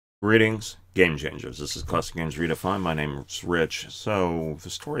Greetings, Game Changers. This is Classic Games Redefined. My name is Rich. So, the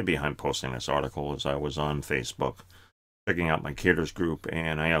story behind posting this article is I was on Facebook checking out my creators group,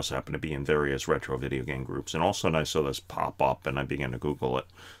 and I also happen to be in various retro video game groups. And all of a sudden I saw this pop up, and I began to Google it.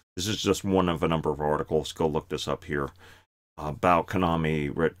 This is just one of a number of articles. Go look this up here about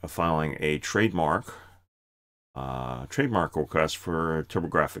Konami filing a trademark request for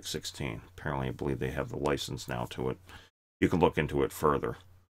TurboGrafx-16. Apparently, I believe they have the license now to it. You can look into it further.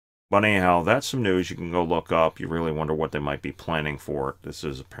 But anyhow, that's some news you can go look up. You really wonder what they might be planning for it. This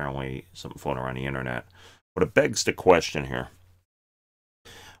is apparently something floating around the internet. But it begs the question here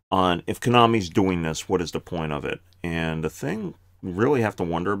on if Konami's doing this, what is the point of it? And the thing we really have to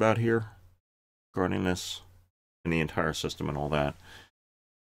wonder about here regarding this and the entire system and all that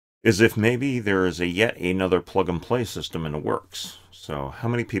is if maybe there is yet another plug-and-play system in the works. So how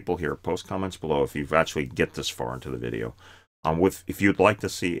many people here, post comments below if you've actually get this far into the video, if you'd like to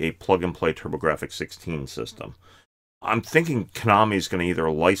see a plug-and-play TurboGrafx-16 system. I'm thinking Konami's going to either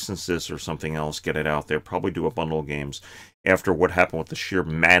license this or something else, get it out there, probably do a bundle of games after what happened with the sheer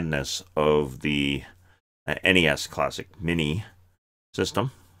madness of the NES Classic Mini system,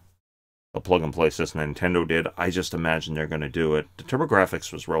 a plug-and-play system Nintendo did. I just imagine they're going to do it. The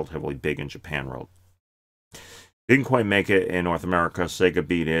TurboGrafx was relatively big in Japan. Didn't quite make it in North America. Sega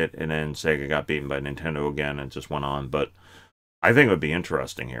beat it, and then Sega got beaten by Nintendo again, and it just went on. But I think it would be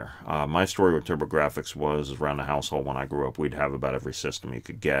interesting here. My story with TurboGrafx was around the household when I grew up. We'd have about every system you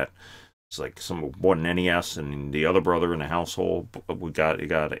could get. It's like someone bought an NES, and the other brother in the household got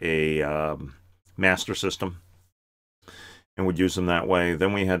a Master System, and would use them that way.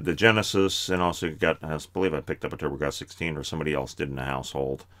 Then we had the Genesis, and also I believe I picked up a TurboGrafx-16, or somebody else did in the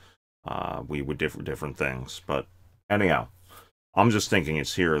household. We would different things, but anyhow, I'm just thinking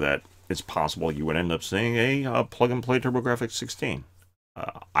it's here that it's possible you would end up seeing a plug-and-play TurboGrafx-16.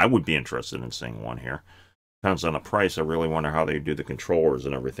 I would be interested in seeing one here. Depends on the price. I really wonder how they do the controllers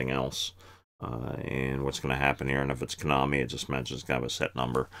and everything else, and what's going to happen here. And if it's Konami, it just mentions kind of a set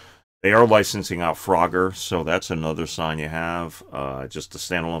number. They are licensing out Frogger, so that's another sign you have. Just a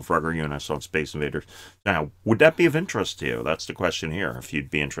standalone Frogger unit. So it's Space Invaders. Now, would that be of interest to you? That's the question here. If you'd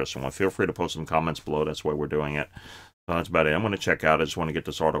be interested in one, feel free to post some comments below. That's why we're doing it. So that's about it. I'm going to check out. I just want to get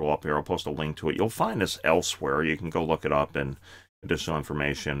this article up here. I'll post a link to it. You'll find this elsewhere. You can go look it up and additional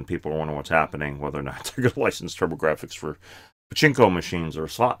information. People are wondering what's happening, whether or not they're going to license TurboGrafx for pachinko machines or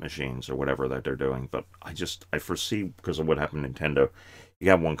slot machines or whatever that they're doing. But I foresee, because of what happened to Nintendo,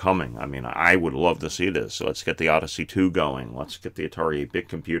 you have one coming. I mean, I would love to see this. So let's get the Odyssey 2 going. Let's get the Atari 8-bit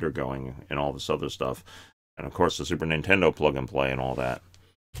computer going and all this other stuff. And, of course, the Super Nintendo plug-and-play and all that.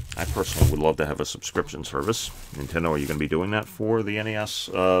 I personally would love to have a subscription service. Nintendo, are you going to be doing that for the NES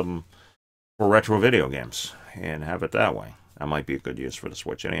for retro video games? And have it that way. That might be a good use for the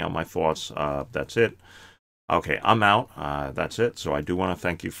Switch. Anyhow, my thoughts, that's it. Okay, I'm out. That's it. So I do want to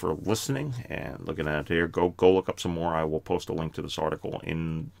thank you for listening and looking at it here. Go look up some more. I will post a link to this article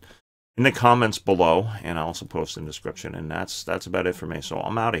in the comments below, and I'll also post in the description. And that's about it for me. So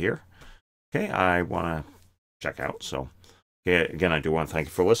I'm out of here. Okay, I want to check out. So okay, again, I do want to thank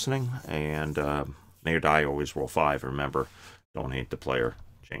you for listening, and may your die always roll 5. Remember, don't hate the player,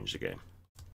 change the game.